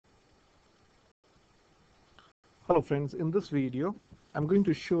Hello friends, in this video I'm going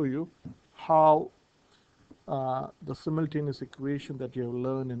to show you how the simultaneous equation that you have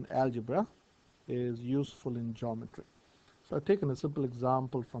learned in algebra is useful in geometry. So I've taken a simple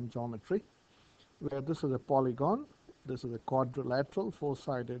example from geometry where this is a polygon, this is a quadrilateral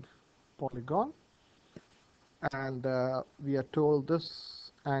four-sided polygon, and we are told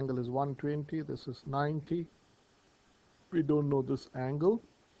this angle is 120, this is 90. We don't know this angle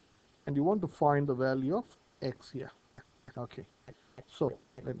and you want to find the value of x here. Okay, so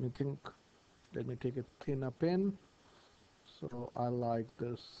let me take a thinner pen. So I like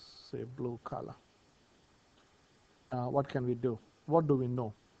this, say, blue color. What can we do? What do we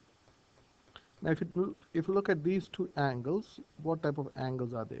know? Now if you look at these two angles, what type of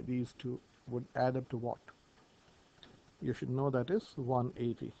angles are they? These two would add up to what? You should know that is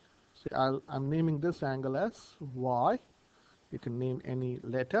 180. See, I'm naming this angle as y. You can name any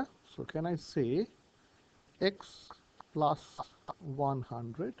letter. So can I say x plus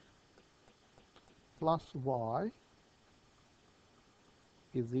 100 plus y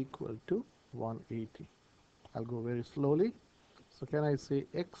is equal to 180. I'll go very slowly. So can I say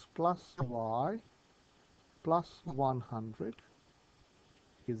x plus y plus 100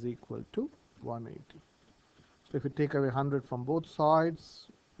 is equal to 180. So if you take away 100 from both sides,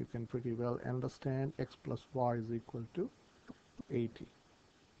 you can pretty well understand x plus y is equal to 80.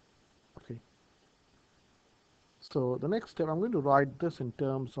 Okay. So the next step, I'm going to write this in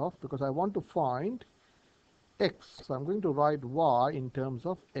terms of, because I want to find x, so I'm going to write y in terms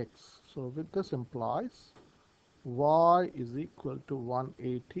of x. So with this implies y is equal to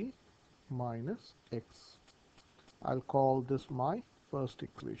 180 minus x. I'll call this my first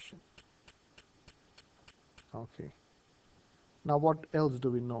equation. Okay. Now what else do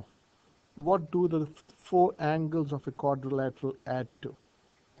we know? What do the four angles of a quadrilateral add to?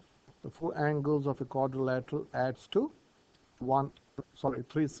 The four angles of a quadrilateral adds to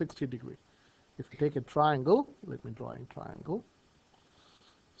 360 degree. If you take a triangle, let me draw a triangle.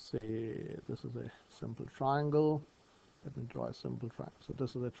 Say this is a simple triangle. Let me draw a simple triangle. So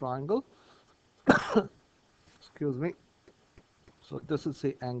this is a triangle. Excuse me. So this is,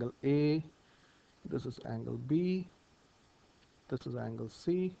 say, angle A. This is angle B. This is angle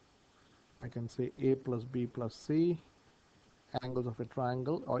C. I can say A plus B plus C. Angles of a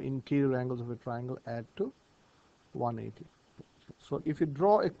triangle or interior angles of a triangle add to 180. So if you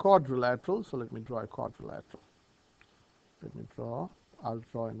draw a quadrilateral, so let me draw a quadrilateral. I'll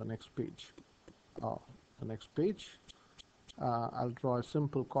draw in the next page. I'll draw a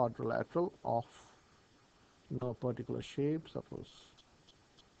simple quadrilateral of no particular shape. Suppose,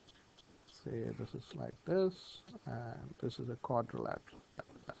 say, this is like this, and this is a quadrilateral.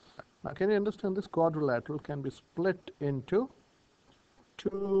 Now, can you understand this quadrilateral can be split into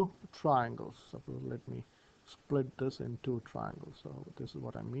two triangles? Suppose, let me split this in two triangles. So this is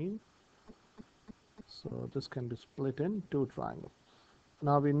what I mean. So this can be split in two triangles.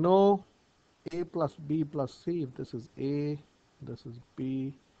 Now we know A plus B plus C. If this is A, this is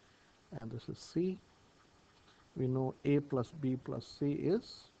B, and this is C. We know A plus B plus C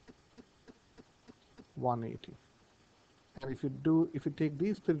is 180. And if you take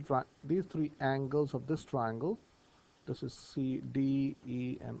these three angles of this triangle, this is C, D,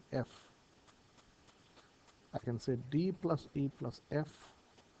 E, and F. I can say D plus E plus F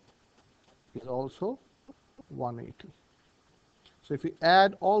is also 180. So if you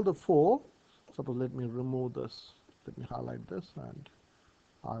add all the four, suppose let me remove this. Let me highlight this, and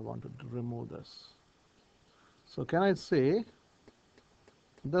I wanted to remove this. So can I say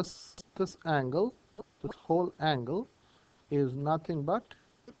this angle, this whole angle is nothing but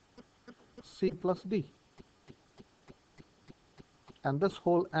C plus D, and this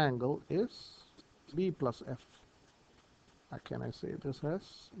whole angle is B plus F. Can I say this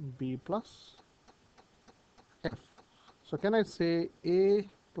as B plus F? So can I say A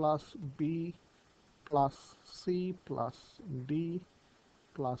plus B plus C plus D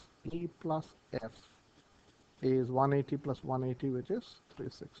plus E plus F is 180 plus 180, which is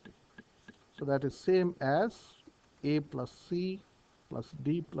 360. So that is same as A plus C plus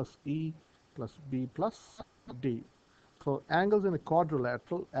D plus E plus B plus D. So angles in a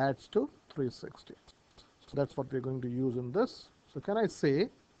quadrilateral adds to 360. So that's what we're going to use in this. So can I say,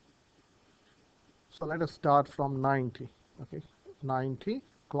 so let us start from 90. Okay, 90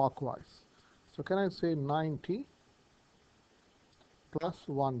 clockwise. So can I say 90 plus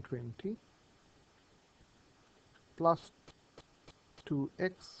 120 plus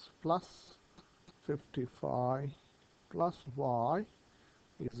 2x plus 55 plus y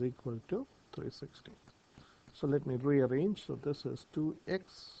is equal to 360. So let me rearrange. So this is 2x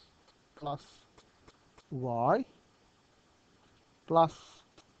plus y plus,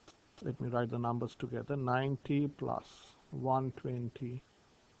 let me write the numbers together, 90 plus 120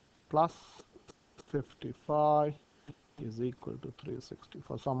 plus 55 is equal to 360.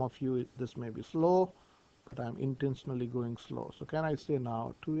 For some of you, this may be slow, but I'm intentionally going slow. So can I say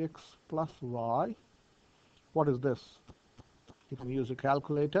now 2x plus y, what is this? You can use a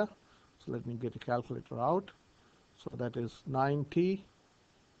calculator. So let me get a calculator out. So that is 90,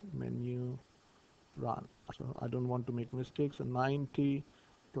 menu, run. So I don't want to make mistakes. So 90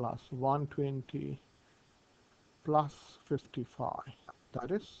 plus 120 plus 55,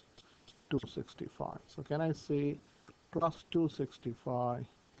 that is 265. So can I say plus 265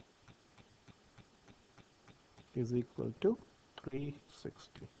 is equal to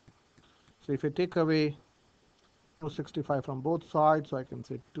 360. So if I take away 265 from both sides, so I can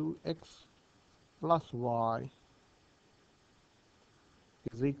say 2x plus y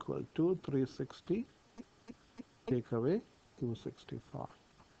is equal to 360, take away 265.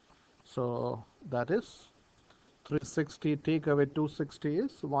 So that is 360, take away 260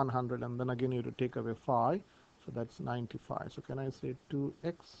 is 100, and then again you have to take away 5, so that's 95. So can I say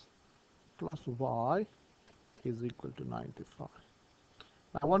 2x plus y is equal to 95.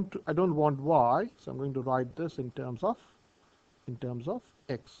 I don't want y, so I'm going to write this in terms of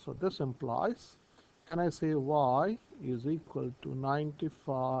x. So this implies, can I say y is equal to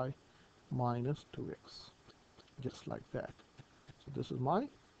 95 minus 2x, just like that. So this is my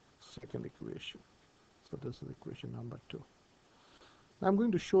second equation. So this is equation number 2. Now I'm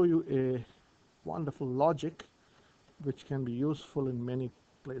going to show you a wonderful logic which can be useful in many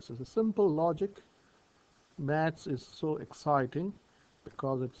places. A simple logic. Maths is so exciting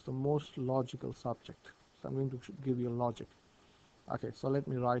because it's the most logical subject. So I'm going to give you a logic. Okay, so let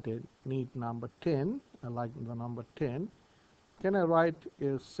me write a neat number 10. I like the number 10. Can I write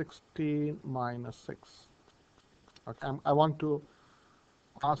is 16 minus 6? Okay, I want to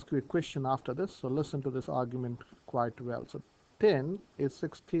ask you a question after this, so listen to this argument quite well. So 10 is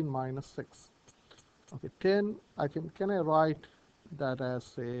 16 minus 6. Okay, 10, can I write that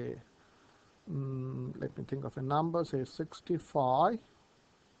as a, let me think of a number, say 65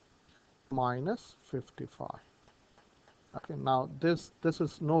 minus 55. Okay, now this is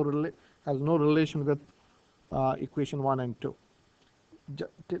has no relation with equation 1 and 2.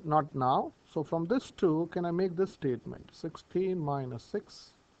 Not now. So from this 2, can I make this statement? 16 minus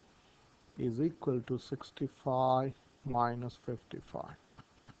 6 is equal to 65 minus 55.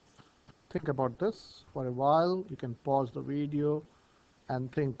 Think about this for a while. You can pause the video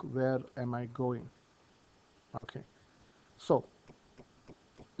and think, where am I going? Okay, so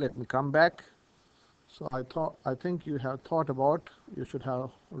let me come back. So I think you have thought about, you should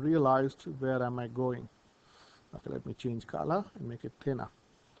have realized where am I going. Okay, let me change color and make it thinner.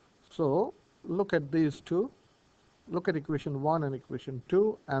 So look at these two. Look at equation 1 and equation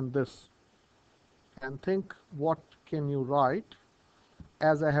 2 and this, and think what can you write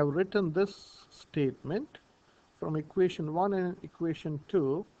as I have written this statement from equation 1 and equation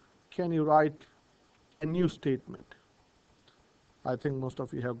 2. Can you write a new statement? I think most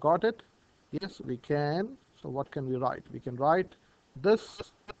of you have got it. Yes, we can. So what can we write? We can write this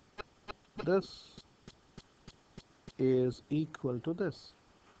is equal to this,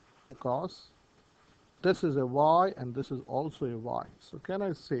 because this is a y and this is also a y. So can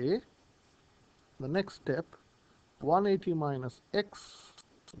I say the next step, 180 minus x,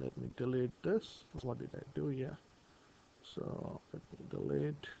 let me delete this. What did I do here? So let me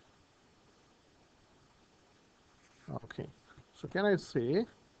delete. Okay, so can I say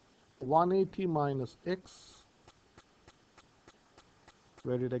 180 minus x,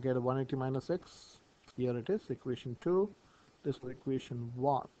 where did I get 180 minus x? Here it is, equation 2. This is equation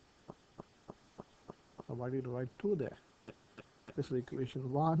 1. Why did I write 2 there? This is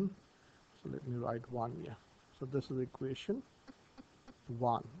equation 1. So let me write 1 here. So this is equation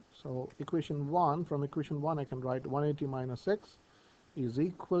 1. So equation 1, from equation 1 I can write 180 minus x is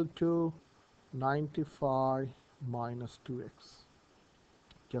equal to 95 minus 2x.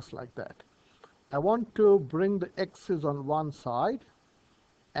 Just like that. I want to bring the x's on one side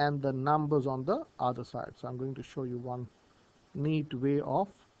and the numbers on the other side. So I'm going to show you one neat way of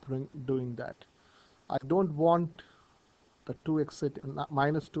doing that. I don't want the 2x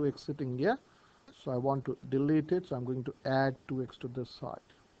minus 2x sitting here, so I want to delete it. So I'm going to add 2x to this side.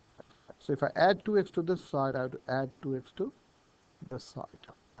 So if I add 2x to this side, I have to add 2x to this side.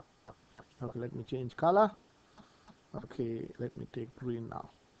 Okay, let me change color. Okay, let me take green now.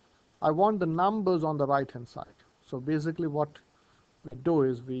 I want the numbers on the right hand side. So basically what we do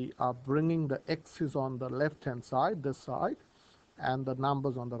is we are bringing the x's on the left hand side, this side, and the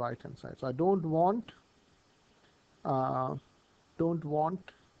numbers on the right hand side. So I don't want the don't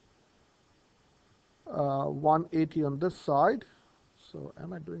want 180 on this side. So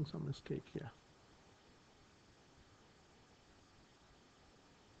am I doing some mistake here?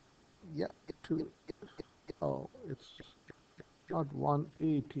 Yeah, oh, it's not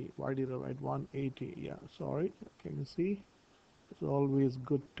 180. Why did I write 180? Yeah, sorry. Can you see? It's always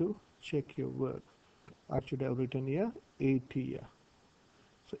good to check your work. I should have written here 80 here.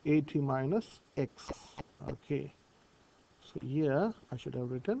 So 80 minus x. Okay. So here I should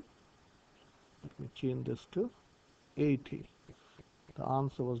have written, let me change this to 80. The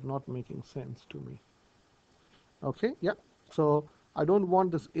answer was not making sense to me. Okay, yeah. So I don't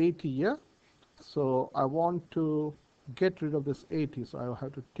want this 80 here. So I want to get rid of this 80. So I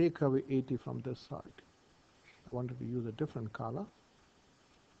have to take away 80 from this side. I wanted to use a different color.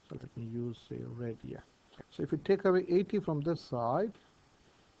 So let me use, say, red here. So if you take away 80 from this side,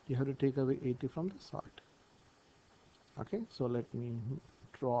 you have to take away 80 from this side. Okay, so let me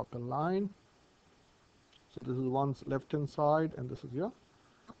draw up a line. So this is one's left hand side and this is your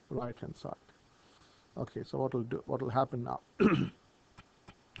right hand side. Okay, so what will happen now?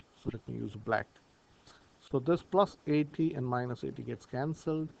 So let me use black. So this plus 80 and minus 80 gets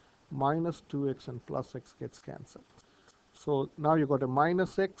cancelled. Minus 2x and plus x gets cancelled. So now you got a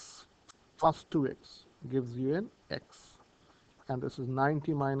minus x plus 2x gives you an x. And this is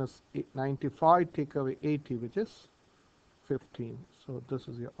 90 minus 95, take away 80, which is 15. So this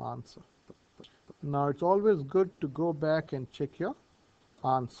is your answer. Now it's always good to go back and check your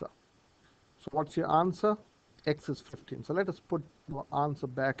answer. So what's your answer? X is 15. So let us put your answer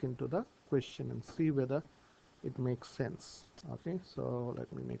back into the question and see whether it makes sense. Okay, so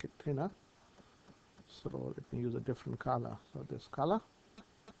let me make it thinner. So let me use a different color. So this color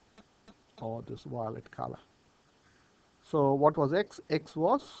or this violet color. So what was x? X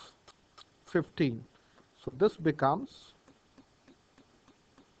was 15. So this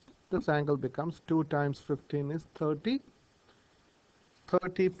angle becomes 2 times 15 is 30.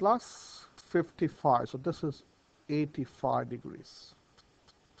 30 plus 55. So this is 85 degrees.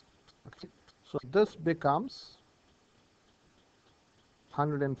 Okay. So this becomes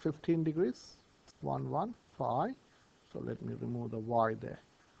 115 degrees. 115. So let me remove the y there.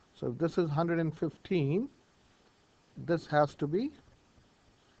 So if this is 115, this has to be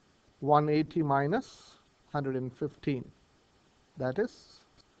 180 minus 115. That is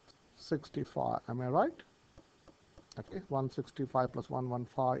 65. Am I right? Okay, 165 plus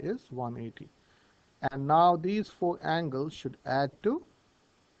 115 is 180. And now these four angles should add to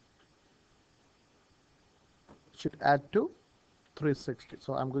 360.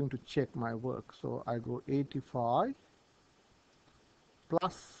 So I'm going to check my work. So I go 85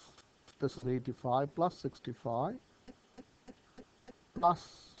 plus, this is 85 plus 65 plus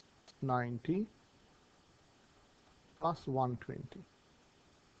 90 plus 120.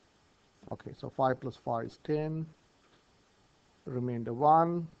 Okay, so 5 plus 5 is 10, remainder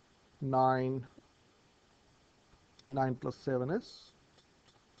 1, 9, 9 plus 7 is,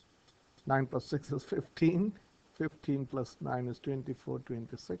 9 plus 6 is 15, 15 plus 9 is 24,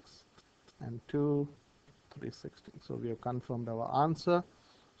 26, and 2, 360. So we have confirmed our answer.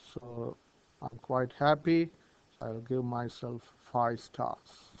 So I'm quite happy. So I'll give myself 5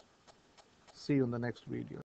 stars. See you in the next video.